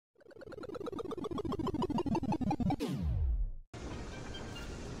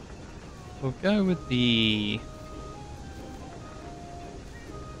We'll go with the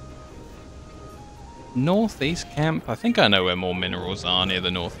northeast camp. I think I know where more minerals are near the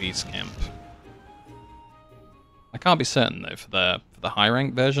northeast camp. I can't be certain though for the high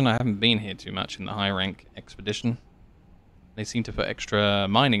rank version. I haven't been here too much in the high rank expedition. They seem to put extra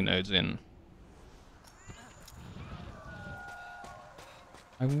mining nodes in.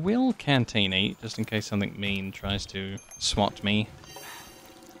 I will canteen eat just in case something mean tries to swat me.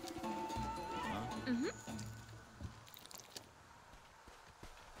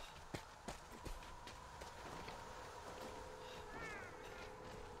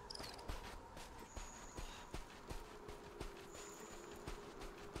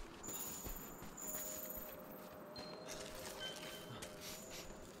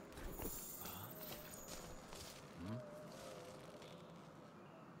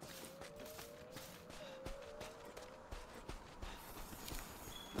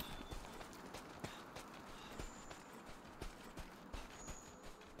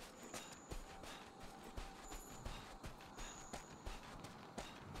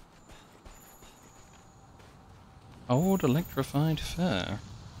 Old electrified fur.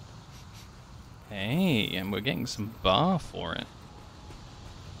 Hey, and we're getting some bar for it.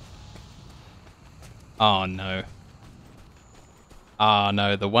 Oh no. Ah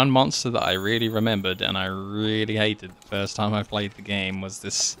no, the one monster that I really remembered and I really hated the first time I played the game was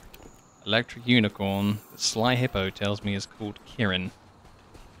this electric unicorn that Sly Hippo tells me is called Kirin.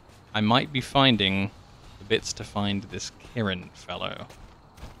 I might be finding the bits to find this Kirin fellow.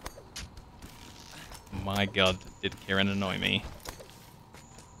 My god, did Kirin annoy me.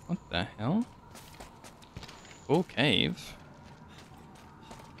 What the hell? Full cave?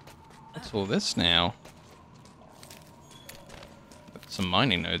 What's all this now? Put some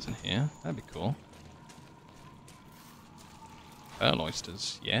mining nodes in here, that'd be cool. Pearl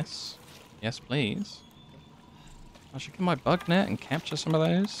oysters, yes. Yes, please. I should get my bug net and capture some of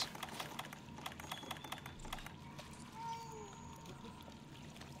those.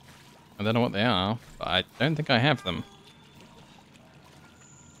 I don't know what they are, but I don't think I have them.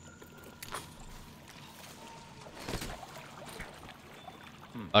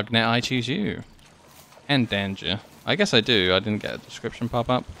 Bugnet, I choose you. And danger. I guess I do. I didn't get a description pop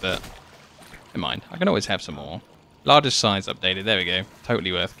up, but never mind. I can always have some more. Largest size updated. There we go.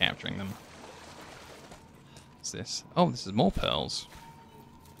 Totally worth capturing them. What's this? Oh, this is more pearls.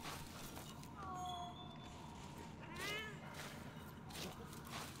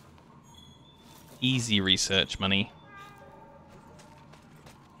 Easy research money.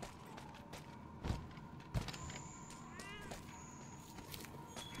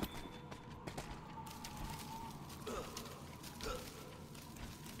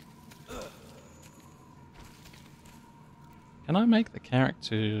 Can I make the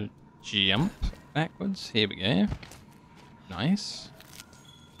character jump backwards? Here we go. Nice.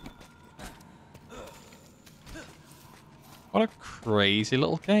 What a crazy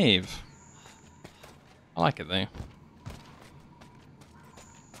little cave. I like it though.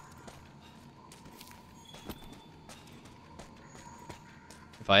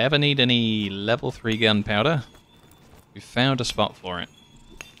 If I ever need any level 3 gunpowder, we've found a spot for it.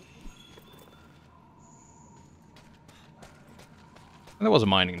 And there was a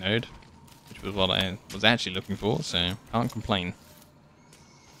mining node, which was what I was actually looking for, so can't complain.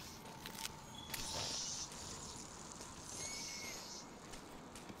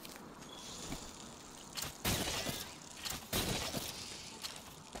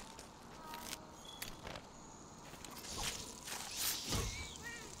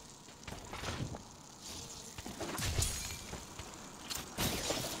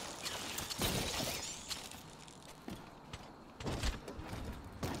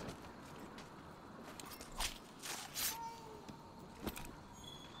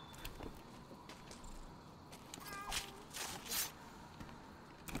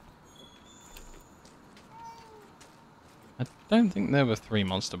 I don't think there were 3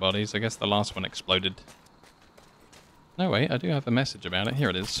 monster bodies. I guess the last one exploded. No, wait, I do have a message about it. Here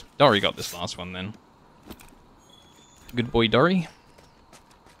it is. Dory got this last one then. Good boy, Dory.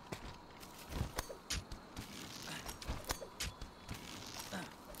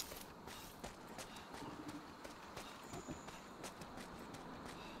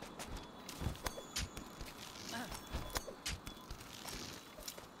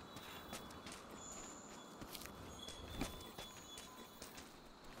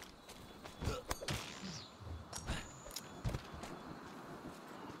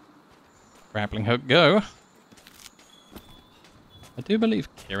 Grappling hook, go. I do believe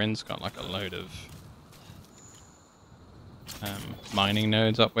Kirin's got like a load of mining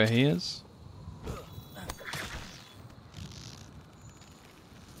nodes up where he is.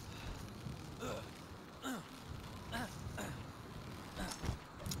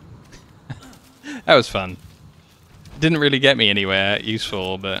 That was fun. Didn't really get me anywhere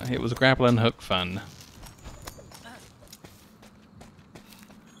useful, but it was grapple and hook fun.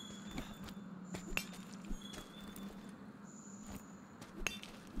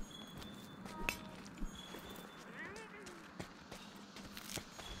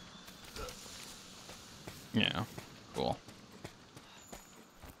 Yeah, cool.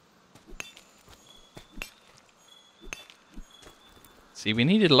 See, we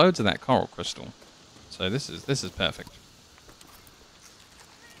needed loads of that coral crystal, so this is perfect.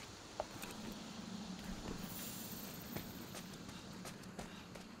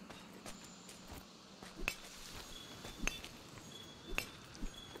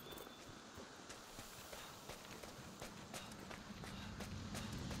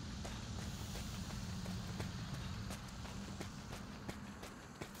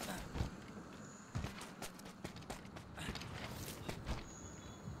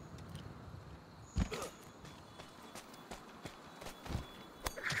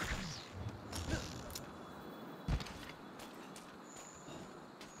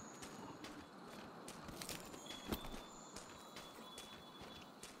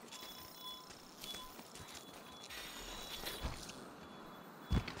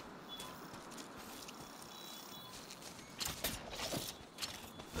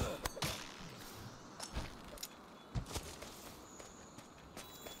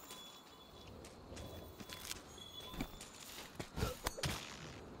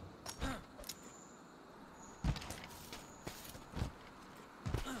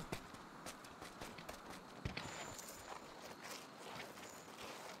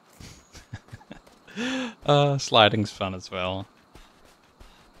 Sliding's fun as well.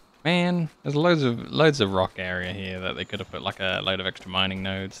 Man, there's loads of rock area here that they could have put like a load of extra mining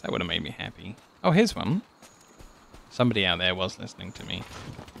nodes. That would have made me happy. Oh, here's one. Somebody out there was listening to me.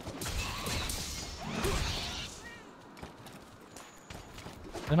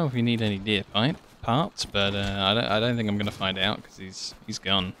 Don't know if we need any deer parts, but I don't think I'm gonna find out because he's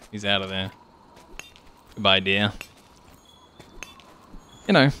gone. He's out of there. Goodbye, deer.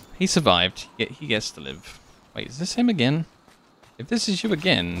 You know, he survived. He gets to live. Wait, is this him again? If this is you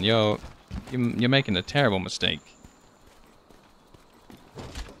again, you're making a terrible mistake.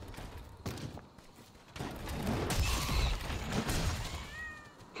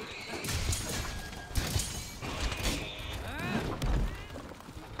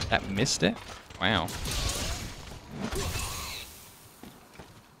 That missed it? Wow.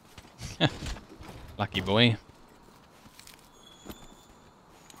 Lucky boy.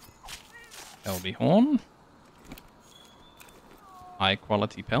 Elby horn. High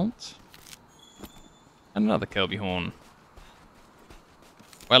quality pelt. And another Kelby horn.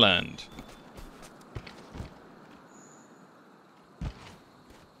 Well earned.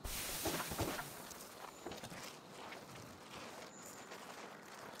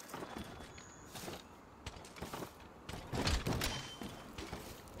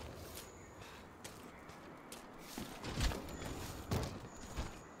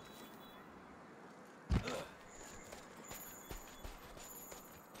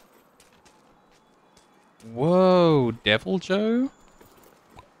 Whoa, Devil Joe?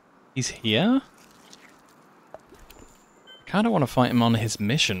 He's here? I kind of want to fight him on his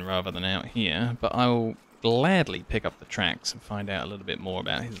mission rather than out here, but I'll gladly pick up the tracks and find out a little bit more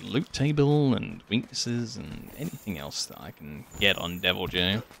about his loot table and weaknesses and anything else that I can get on Devil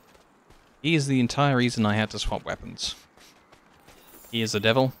Joe. He is the entire reason I had to swap weapons. He is the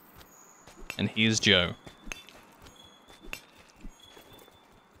devil, and he is Joe.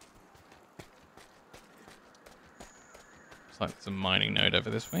 Like there's a mining node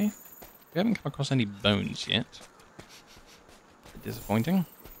over this way. We haven't come across any bones yet. Disappointing.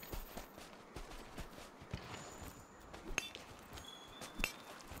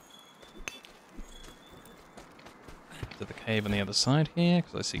 To the cave on the other side here,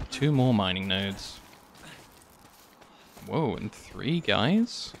 because I see 2 more mining nodes. Whoa, and 3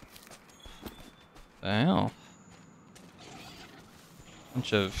 guys? The hell?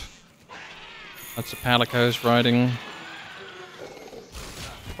 Bunch of palicos riding.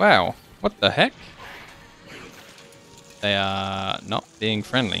 Wow, what the heck? They are not being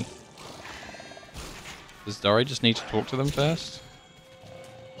friendly. Does Dory just need to talk to them first?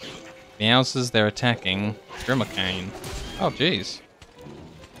 The houses they're attacking, Grimacane. Oh jeez.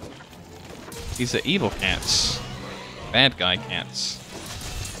 These are evil cats. Bad guy cats.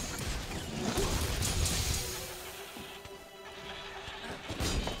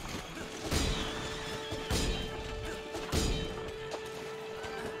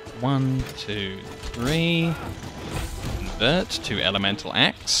 One, 2, 3. Convert to elemental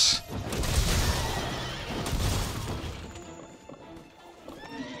axe.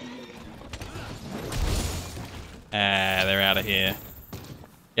 Ah, they're out of here.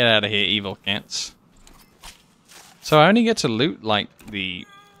 Get out of here, evil cats. So I only get to loot, like, the...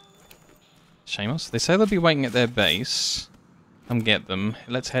 Shamos? They say they'll be waiting at their base. Come get them.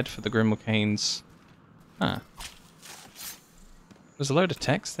 Let's head for the Grimwilcane's... Huh. There's a load of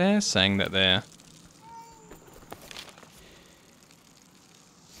text there saying that they're...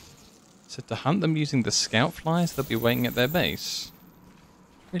 So to hunt them using the scout flies, they'll be waiting at their base.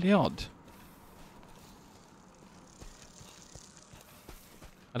 Really odd.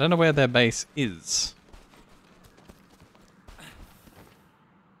 I don't know where their base is.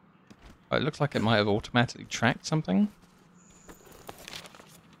 Oh, it looks like it might have automatically tracked something.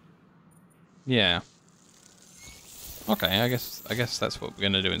 Yeah. Okay, I guess that's what we're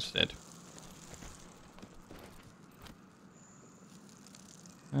gonna do instead.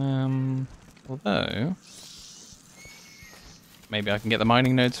 Although maybe I can get the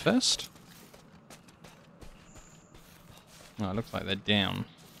mining nodes first. Oh, it looks like they're down.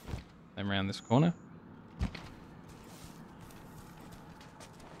 Then around this corner.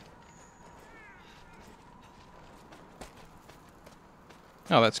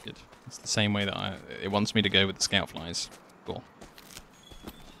 Oh, that's good. It's the same way that it wants me to go with the scout flies. Cool.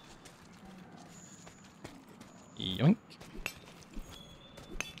 Yoink.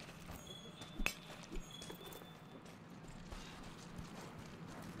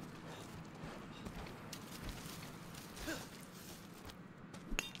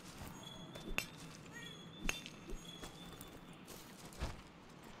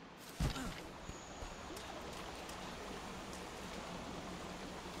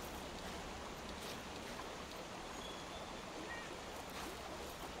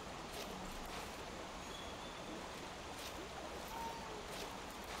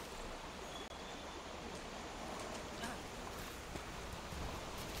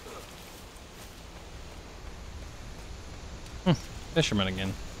 Fisherman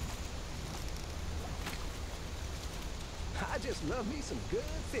again. I just love me some good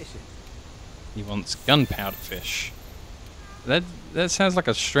fishing. He wants gunpowder fish. That sounds like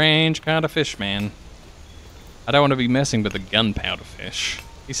a strange kind of fish, man. I don't want to be messing with the gunpowder fish.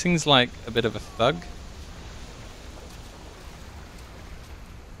 He seems like a bit of a thug.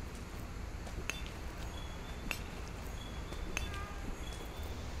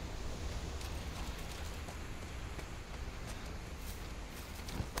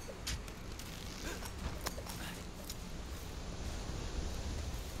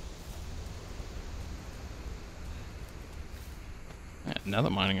 Another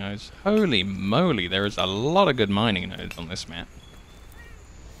mining nodes. Holy moly, there is a lot of good mining nodes on this map.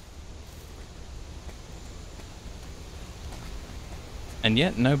 And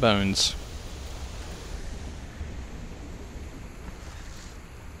yet, no bones.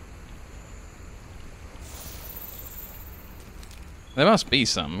 There must be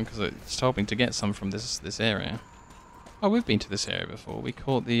some, because it's told me to get some from this area. Oh, we've been to this area before. We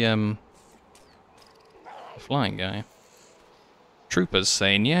caught the flying guy. Troopers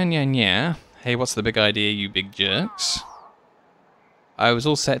saying, yeah, yeah, yeah. Hey, what's the big idea, you big jerks? I was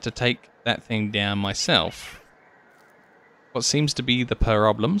all set to take that thing down myself. What seems to be the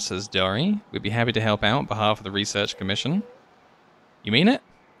problem, says Dory. We'd be happy to help out on behalf of the Research Commission. You mean it?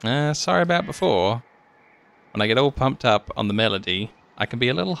 Sorry about before. When I get all pumped up on the melody, I can be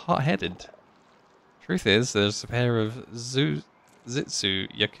a little hot-headed. Truth is, there's a pair of Zitsu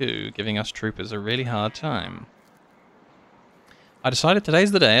Yaku giving us troopers a really hard time. I decided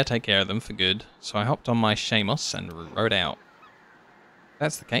today's the day I take care of them for good, so I hopped on my Shamos and rode out. If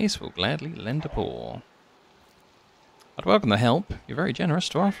that's the case, we'll gladly lend a paw. I'd welcome the help. You're very generous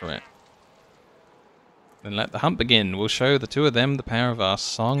to offer it. Then let the hunt begin. We'll show the two of them the power of our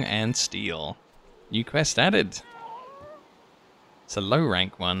song and steel. New quest added. It's a low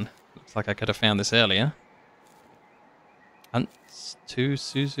rank one. Looks like I could have found this earlier. Hunt to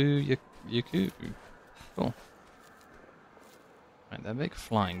Suzu Yaku. Cool. Right, that big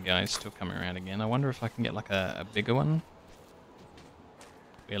flying guy's still coming around again. I wonder if I can get like a bigger one.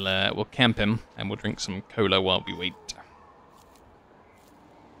 We'll camp him and we'll drink some cola while we wait.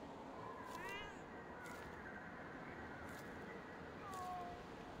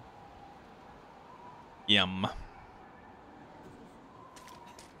 Yum.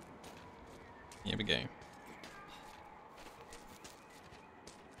 Here we go.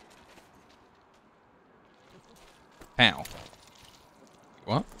 Pow.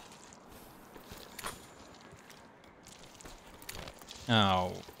 What?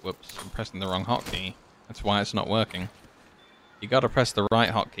 Oh, whoops. I'm pressing the wrong hotkey. That's why it's not working. You gotta press the right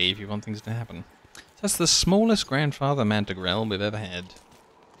hotkey if you want things to happen. That's the smallest grandfather mantigrel we've ever had.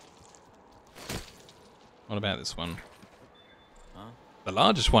 What about this one? The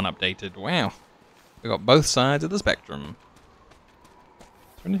largest one updated. Wow. We got both sides of the spectrum. Is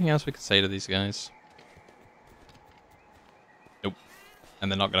there anything else we could say to these guys? Nope. And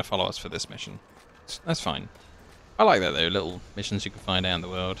they're not going to follow us for this mission. That's fine. I like that though, little missions you can find out in the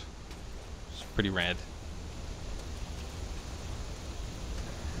world. It's pretty rad.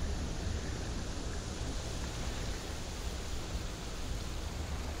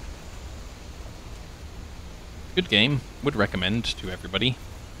 Good game. Would recommend to everybody.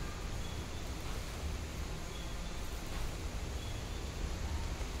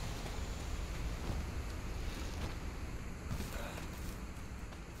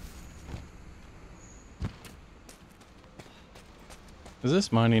 Is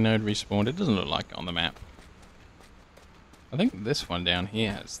this mining node respawned? It doesn't look like it on the map. I think this one down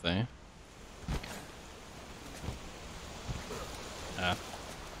here has though. Here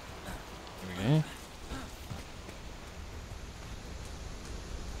we go.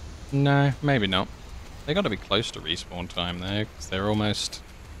 No, maybe not. They got to be close to respawn time though, because they're almost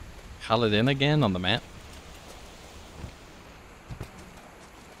coloured in again on the map.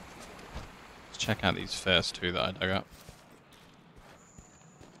 Let's check out these first two that I dug up.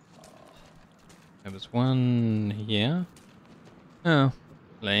 There was one here. Oh,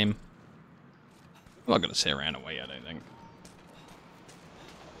 lame. I'm not going to sit around and wait, I don't think.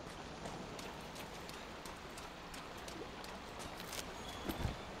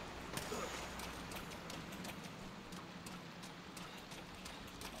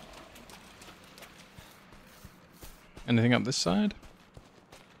 Anything up this side?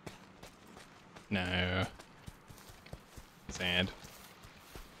 No. Sad.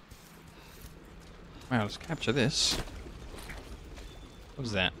 Wow, let's capture this. What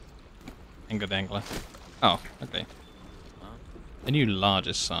was that? Angle dangler. Oh, okay. A new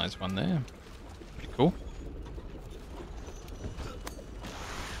largest size one there. Pretty cool.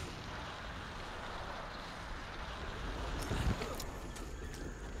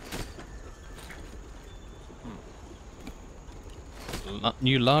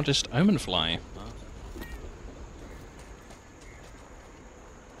 New largest omen fly.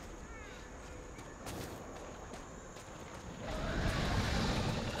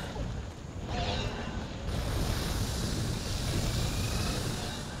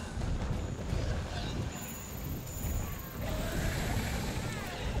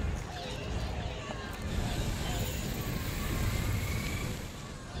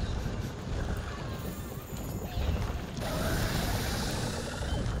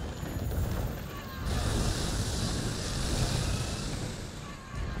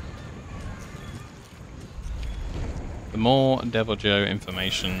 The more Devil Joe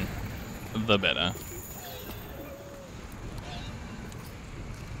information, the better.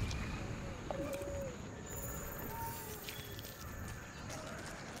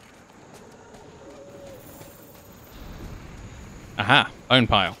 Aha! Bone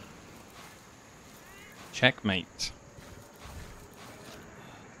pile. Checkmate.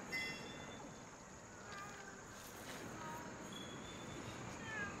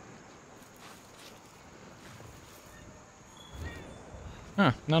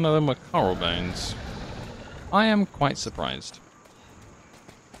 Huh, none of them were coral bones. I am quite surprised.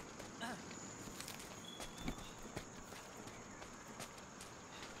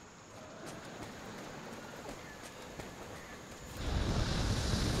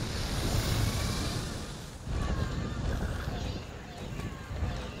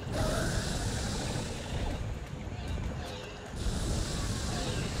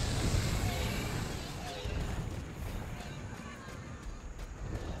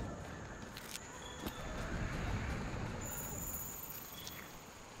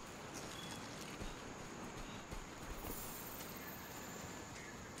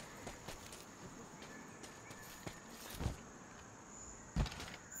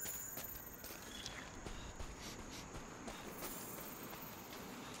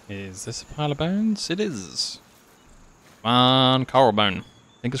 Is this a pile of bones? It is. Come on, coral bone.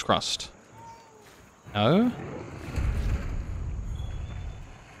 Fingers crossed. No?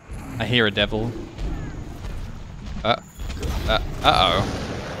 I hear a devil. Uh-oh.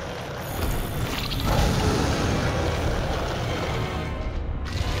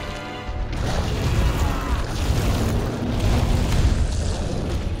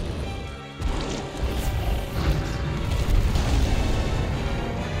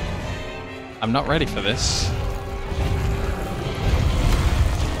 I'm not ready for this.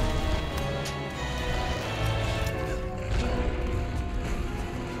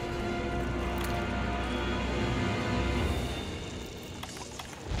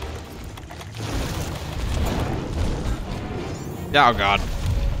 Oh god.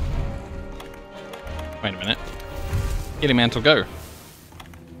 Wait a minute. Healing mantle, go.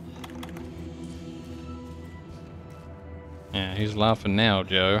 Yeah, who's laughing now,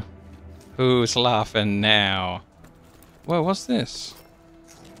 Joe? Who's laughing now? Whoa, what's this?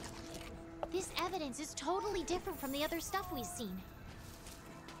 This evidence is totally different from the other stuff we've seen.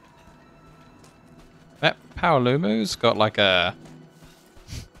 That Powerlumu's got like a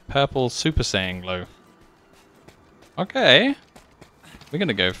purple Super Saiyan glow. Okay. We're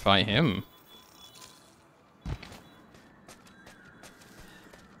gonna go fight him.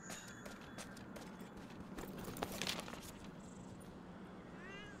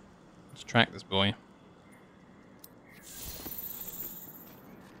 Let's track this boy.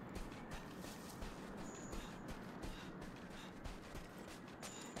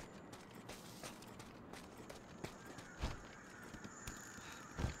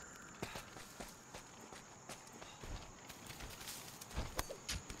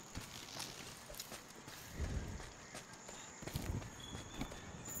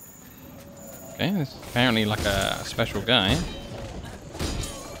 Okay, this is apparently like a special guy.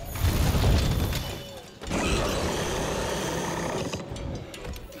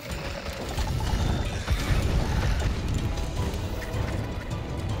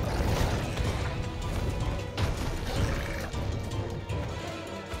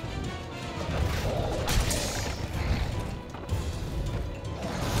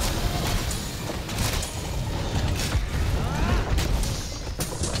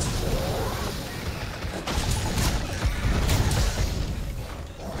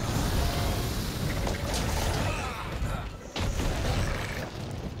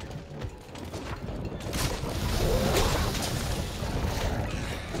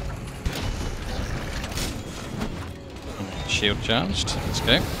 Shield charged. Let's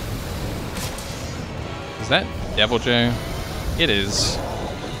go. Is that Devil Joe? It is.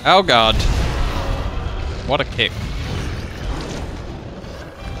 Oh god. What a kick.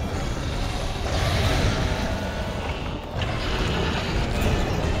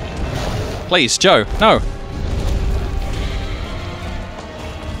 Please, Joe, no!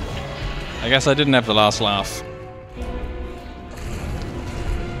 I guess I didn't have the last laugh.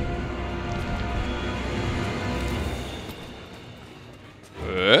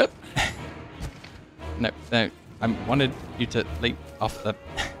 No, I wanted you to leap off the...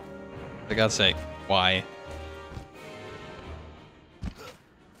 For God's sake, why?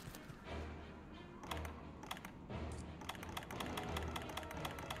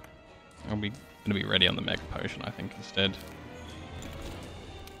 Are we gonna be ready on the Mega Potion, I think, instead?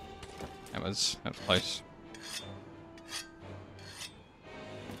 That was close.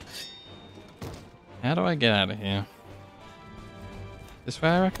 How do I get out of here? This way,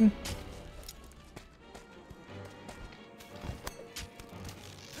 I reckon?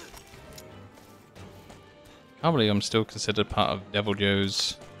 Can't believe I'm still considered part of Devil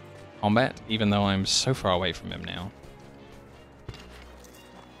Joe's combat, even though I'm so far away from him now.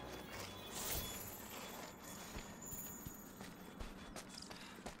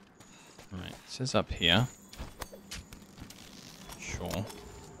 Right, it says up here. Sure.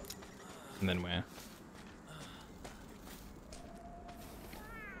 And then where?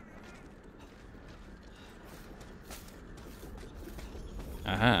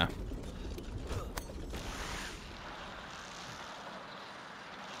 Aha.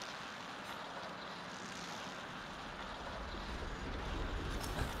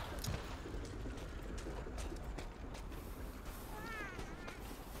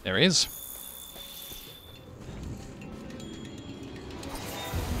 There he is.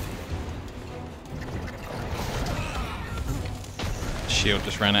 Shield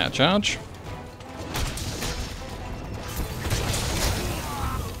just ran out of charge.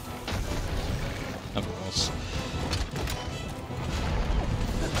 Of course.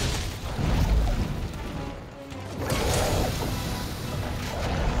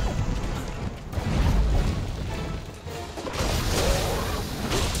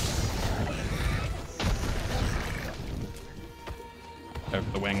 Over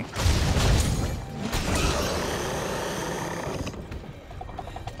the wing.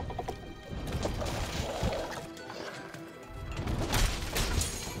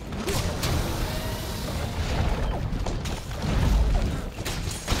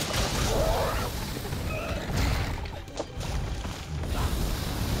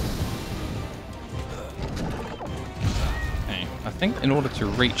 Okay, I think in order to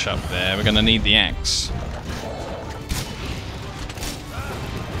reach up there, we're going to need the axe.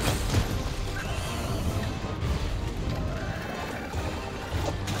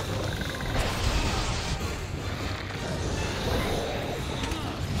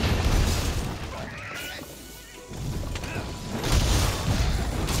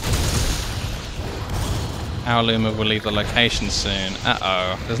 Our Luma will leave the location soon.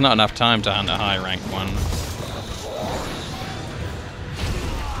 Uh-oh. There's not enough time to hunt a high rank one.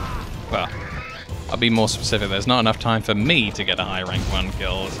 Well, I'll be more specific. There's not enough time for me to get a high rank one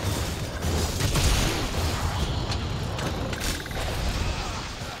killed.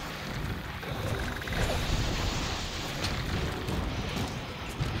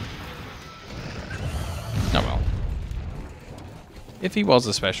 Oh well. If he was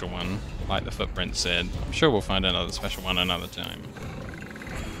a special one, like the footprint said, I'm sure we'll find another special one another time.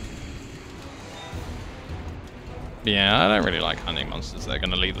 Yeah, I don't really like hunting monsters that are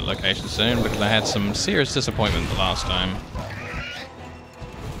going to leave the location soon because I had some serious disappointment the last time.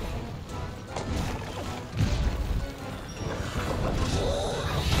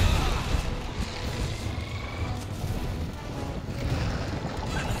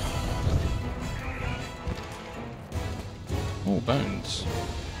 Oh, bones.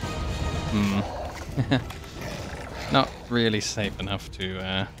 Not really safe enough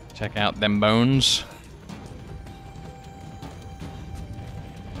to check out them bones.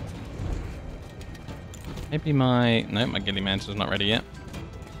 Maybe my... No, my Gilly Mantle's not ready yet.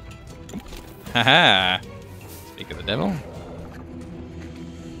 Haha! Speak of the devil.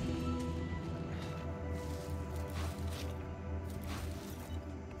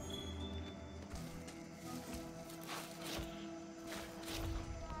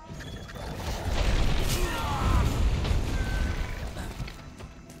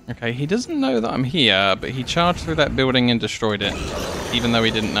 Okay, he doesn't know that I'm here, but he charged through that building and destroyed it, even though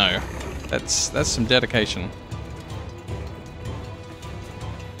he didn't know. That's some dedication.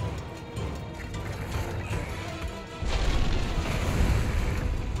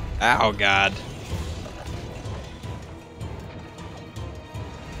 Oh God.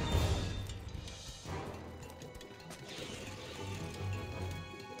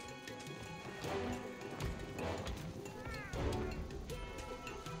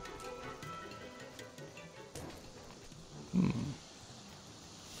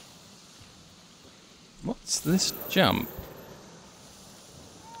 What's this jump?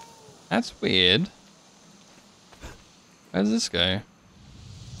 That's weird. Where does this go?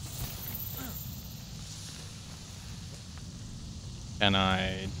 Can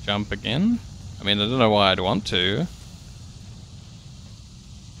I jump again? I mean, I don't know why I'd want to.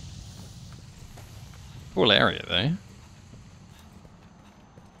 Cool area, though.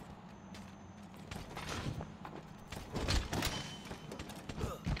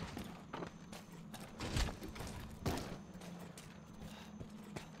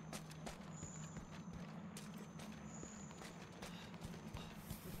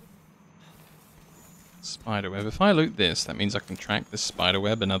 Spiderweb. If I loot this, that means I can track this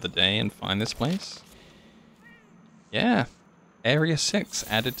spiderweb another day and find this place? Yeah. Area 6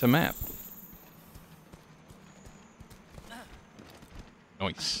 added to map.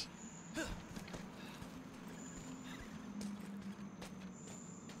 Nice.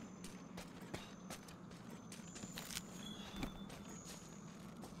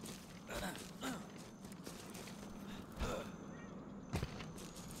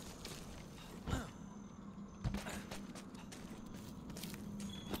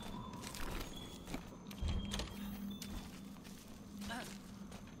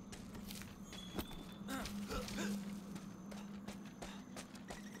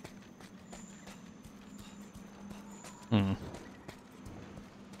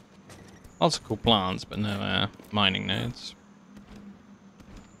 Lots of cool plants, but no mining nodes.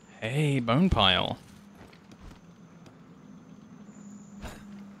 Hey, bone pile.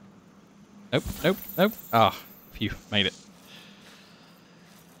 Nope, nope, nope. Ah, phew, made it.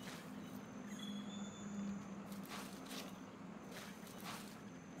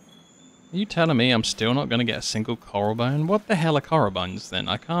 Are you telling me I'm still not going to get a single coral bone? What the hell are coral bones then?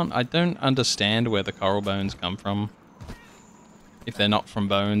 I don't understand where the coral bones come from. If they're not from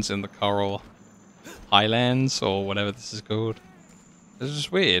bones in the coral highlands or whatever this is called. It's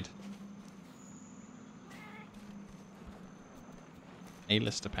just weird.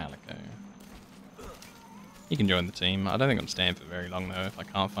 A-lister Palico. You can join the team. I don't think I'm staying for very long though if I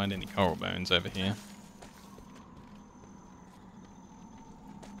can't find any coral bones over here.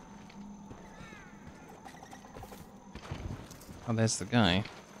 Oh, there's the guy.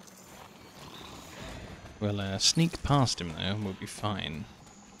 We'll sneak past him though and we'll be fine.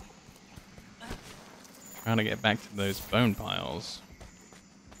 Trying to get back to those bone piles.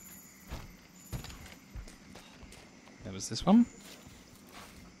 There was this one.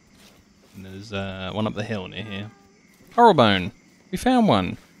 And there's one up the hill near here. Coral bone! We found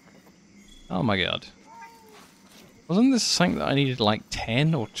one! Oh my god. Wasn't this something that I needed like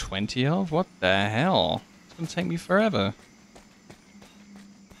 10 or 20 of? What the hell? It's gonna take me forever.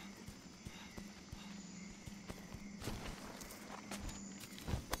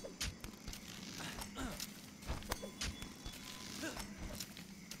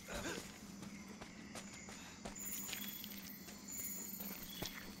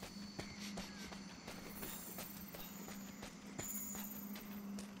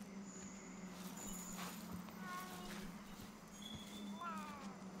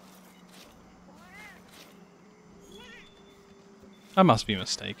 I must be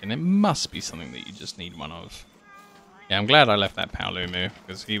mistaken. It must be something that you just need one of. Yeah, I'm glad I left that Paolumu,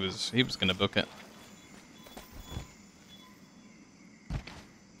 because he was gonna book it.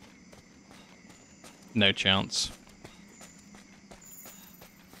 No chance.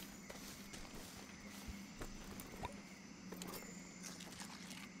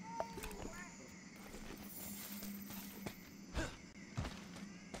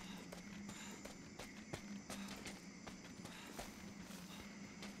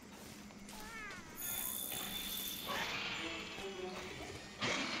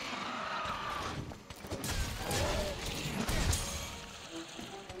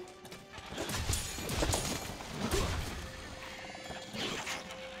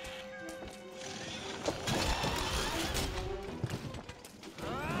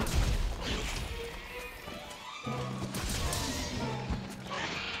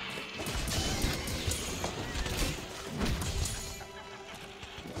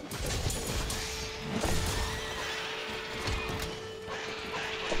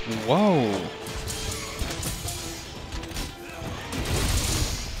 Whoa!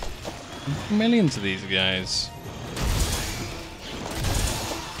 Millions of these guys.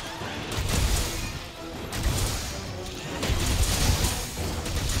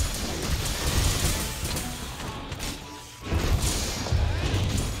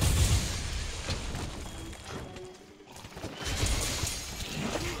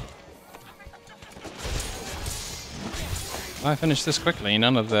 If I finish this quickly,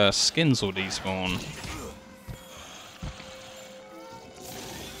 none of the skins will despawn.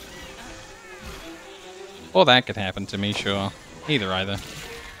 Or that could happen to me, sure. Either.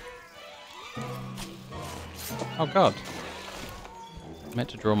 Oh god. I meant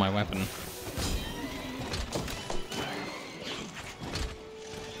to draw my weapon.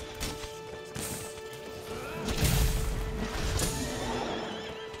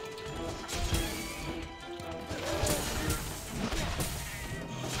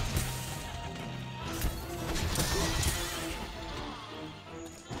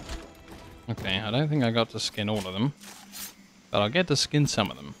 Okay, I don't think I got to skin all of them, but I'll get to skin some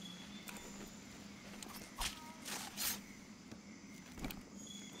of them.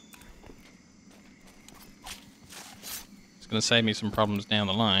 It's going to save me some problems down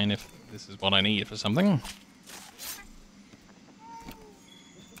the line if this is what I need for something.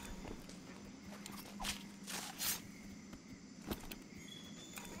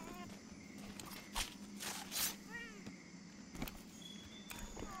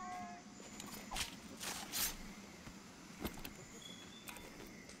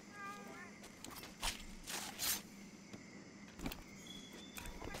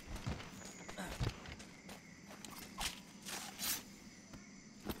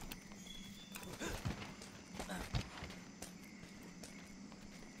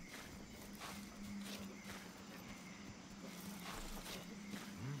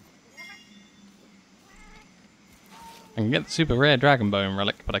 I can get the super rare dragon bone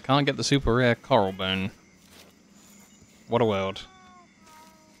relic, but I can't get the super rare coral bone. What a world.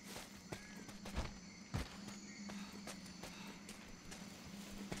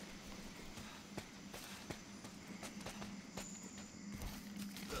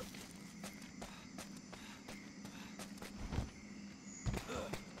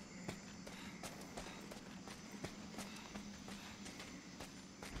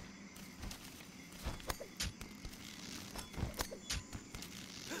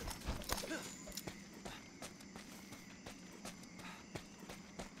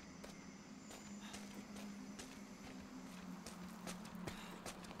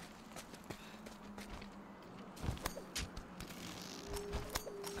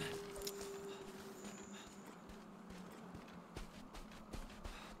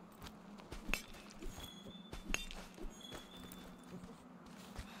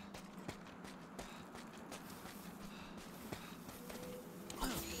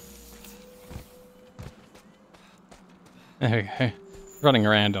 There we go. Running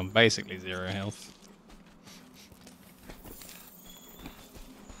around on basically 0 health.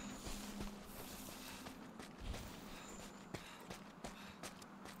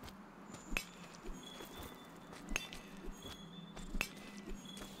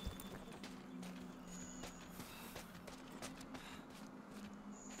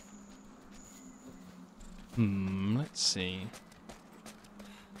 Let's see.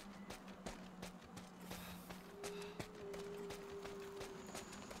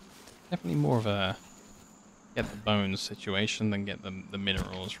 Definitely more of a get the bones situation than get the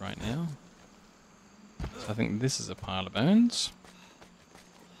minerals right now. So I think this is a pile of bones.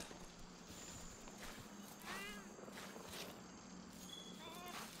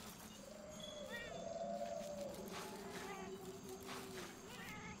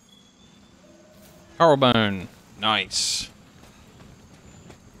 Coral bone. Nice.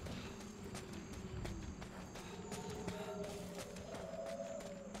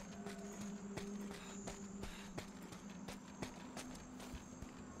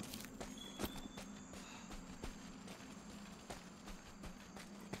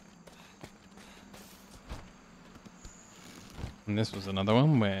 And this was another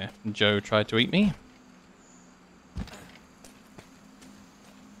one where Joe tried to eat me.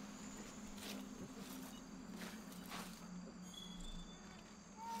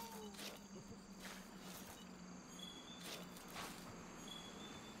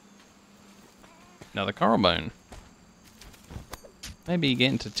 Another coral bone. Maybe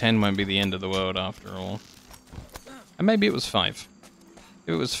getting to 10 won't be the end of the world after all. And maybe it was 5.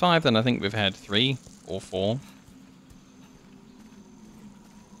 If it was 5, then I think we've had 3 or 4.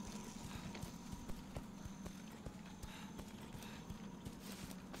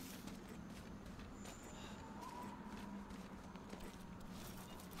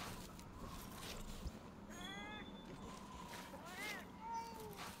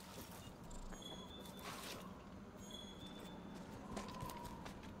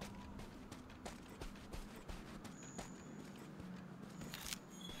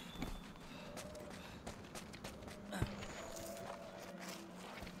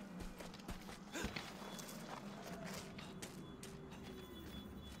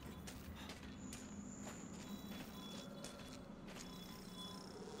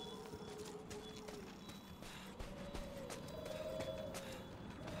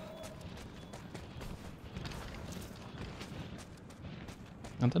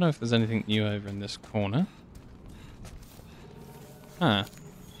 I don't know if there's anything new over in this corner. Huh.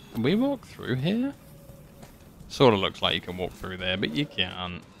 Can we walk through here? Sort of looks like you can walk through there, but you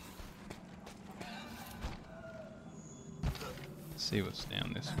can't. Let's see what's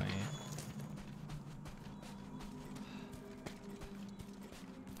down this way.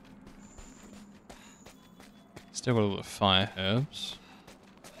 Still got all the fire herbs.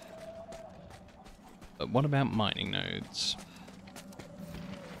 But what about mining nodes?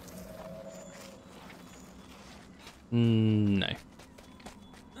 No.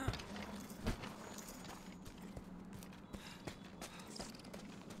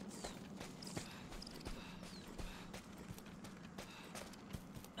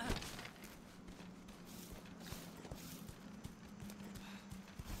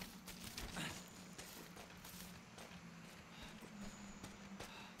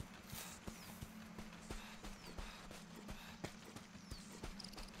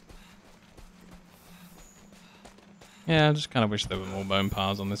 Yeah, I just kind of wish there were more bone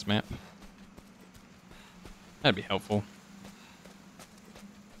piles on this map. That'd be helpful.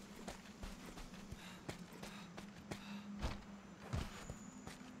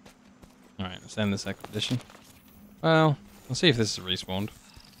 Alright, let's end this expedition. Well, let's see if this is respawned.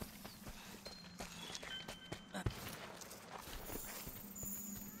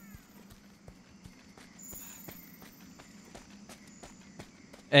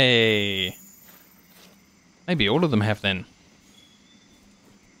 Hey. Maybe all of them have then.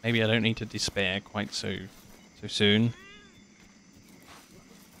 Maybe I don't need to despair quite so soon.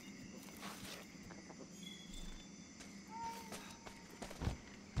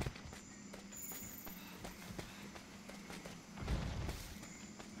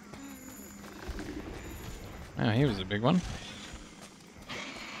 Oh, here was a big one.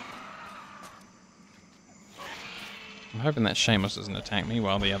 I'm hoping that Seamus doesn't attack me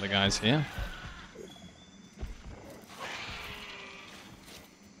while the other guy's here.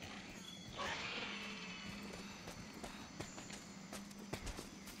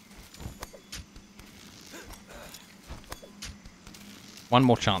 One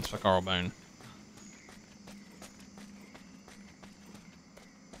more chance for Coral Bone.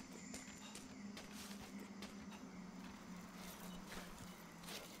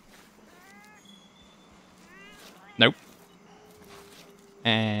 Nope.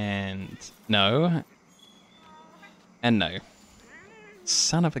 And no. And no.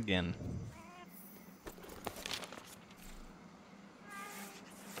 Son of a gun.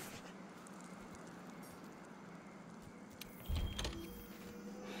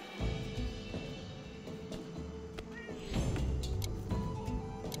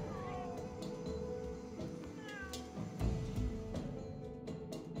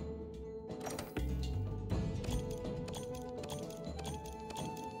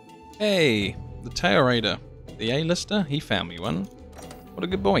 Hey, the Tail Raider. The A-lister, he found me one. What a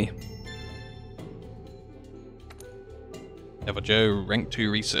good boy. Devil Joe, rank 2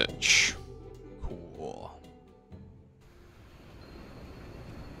 research. Cool.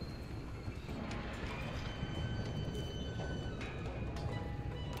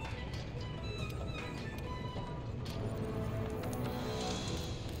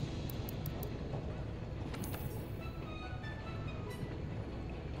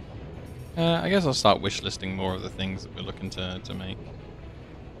 I guess I'll start wishlisting more of the things that we're looking to make.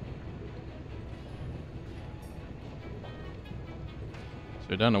 So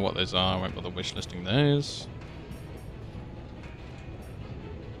we don't know what those are, I won't bother wishlisting those.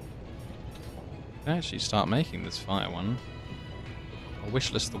 I actually start making this fire one. I'll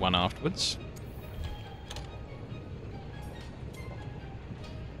wishlist the one afterwards.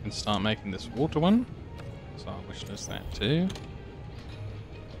 And start making this water one. So I'll wishlist that too.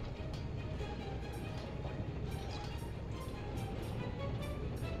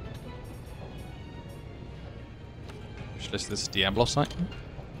 This Diablo site.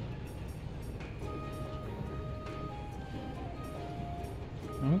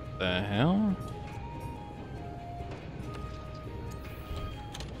 What the hell?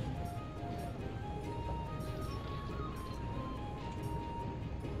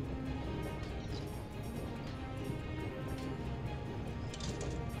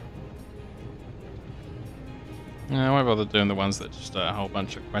 I won't bother doing the ones that just a whole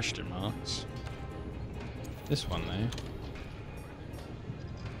bunch of question marks. This one though.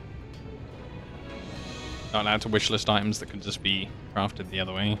 Not allowed to wishlist items that can just be crafted the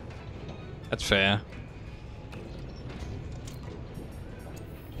other way. That's fair.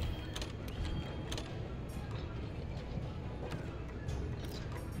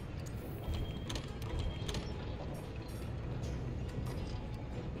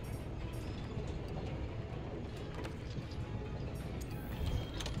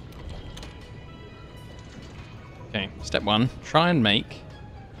 Okay, step 1. Try and make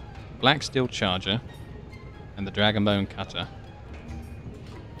black steel charger and the Dragonbone Cutter.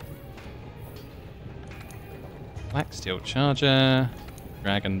 Black Steel Charger,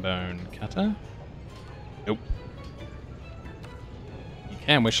 Dragonbone Cutter. Nope. You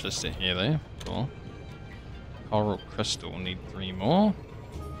can wishlist it here though. Cool. Coral Crystal, need 3 more.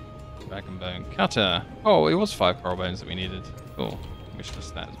 Dragonbone Cutter. Oh, it was 5 coral bones that we needed. Cool.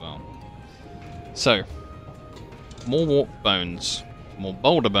 Wishlist that as well. So, more warp bones, more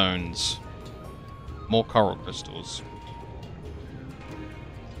boulder bones, more coral crystals.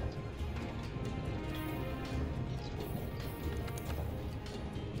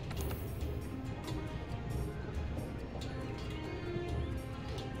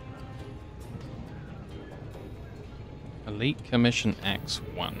 Elite Commission Axe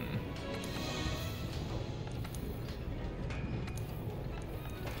 1.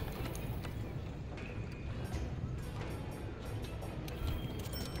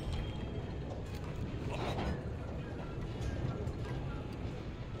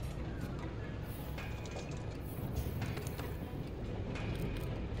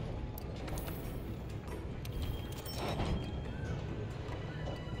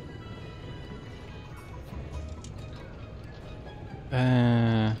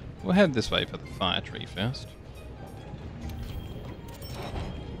 We'll head this way for the fire tree first.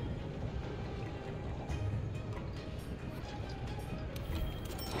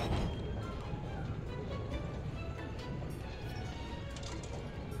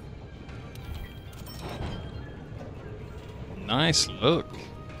 Nice look.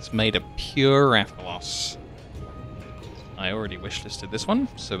 It's made of pure Rathalos. I already wishlisted this one,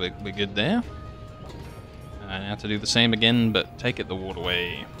 so we're good there. I have to do the same again, but take it the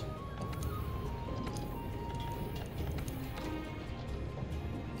waterway.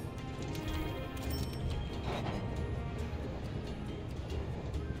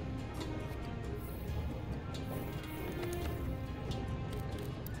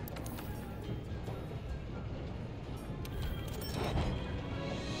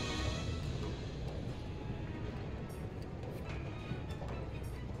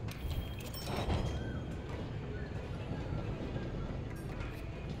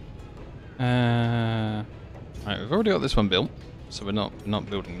 Right, we've already got this one built, so we're not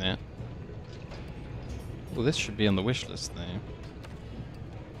building that. Well, this should be on the wish list there.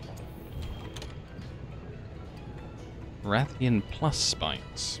 Rathian Plus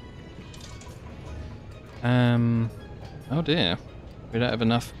spikes. Oh dear. We don't have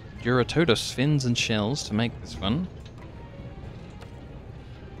enough Duratotus fins and shells to make this one.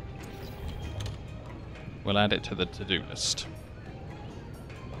 We'll add it to the to-do list.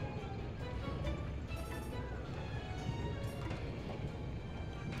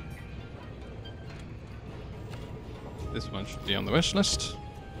 this one should be on the wish list.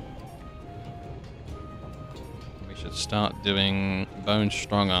 We should start doing Bone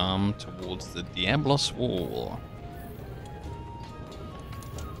Strong Arm towards the Diablos Wall.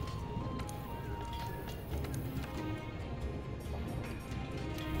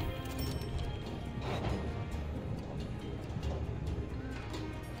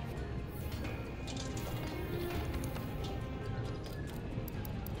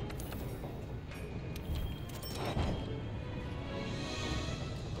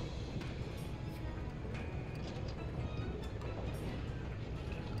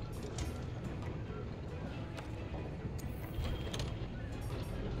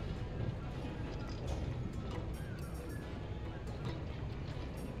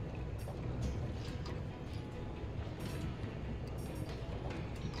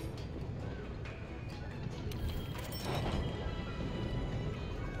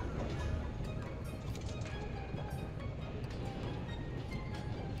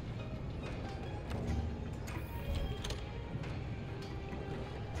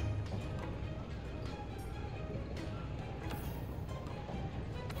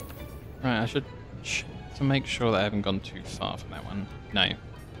 Right, I should check to make sure that I haven't gone too far from that one. No.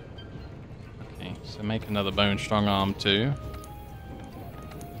 Okay, so make another Bone Strong Arm too.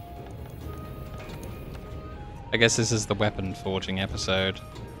 I guess this is the weapon forging episode.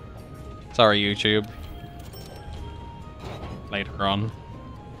 Sorry, YouTube. Later on.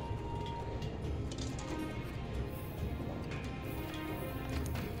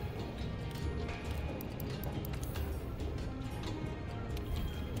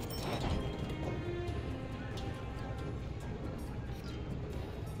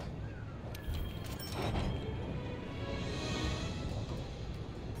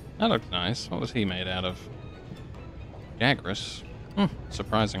 That looked nice. What was he made out of? Jagras.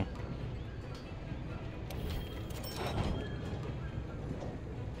 Surprising.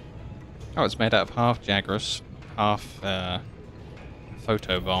 Oh, it's made out of half Jagras, half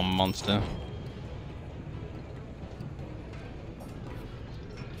photobomb monster.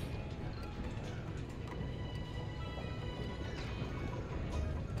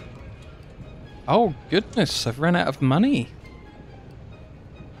 Oh goodness, I've run out of money.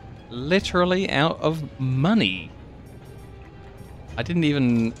 Literally out of money. I didn't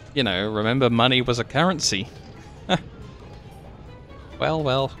even, remember money was a currency. Well,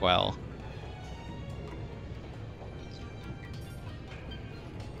 well, well.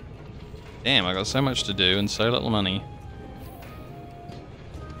 Damn, I got so much to do and so little money.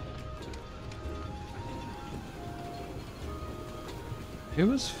 Who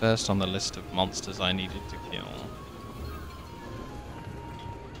was first on the list of monsters I needed to kill?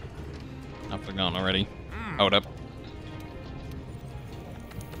 I've forgotten already. Hold up.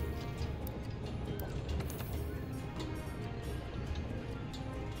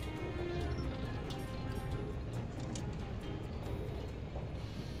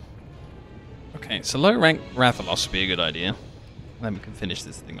 Okay, so low rank Rathalos would be a good idea. Then we can finish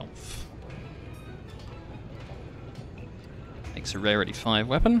this thing off. Makes a rarity 5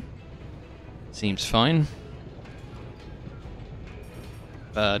 weapon. Seems fine.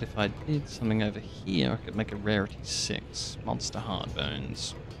 But if I did something over here, I could make a rarity 6. Monster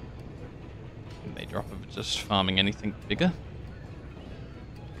Hardbones. You may drop of just farming anything bigger.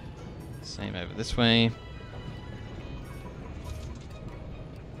 Same over this way.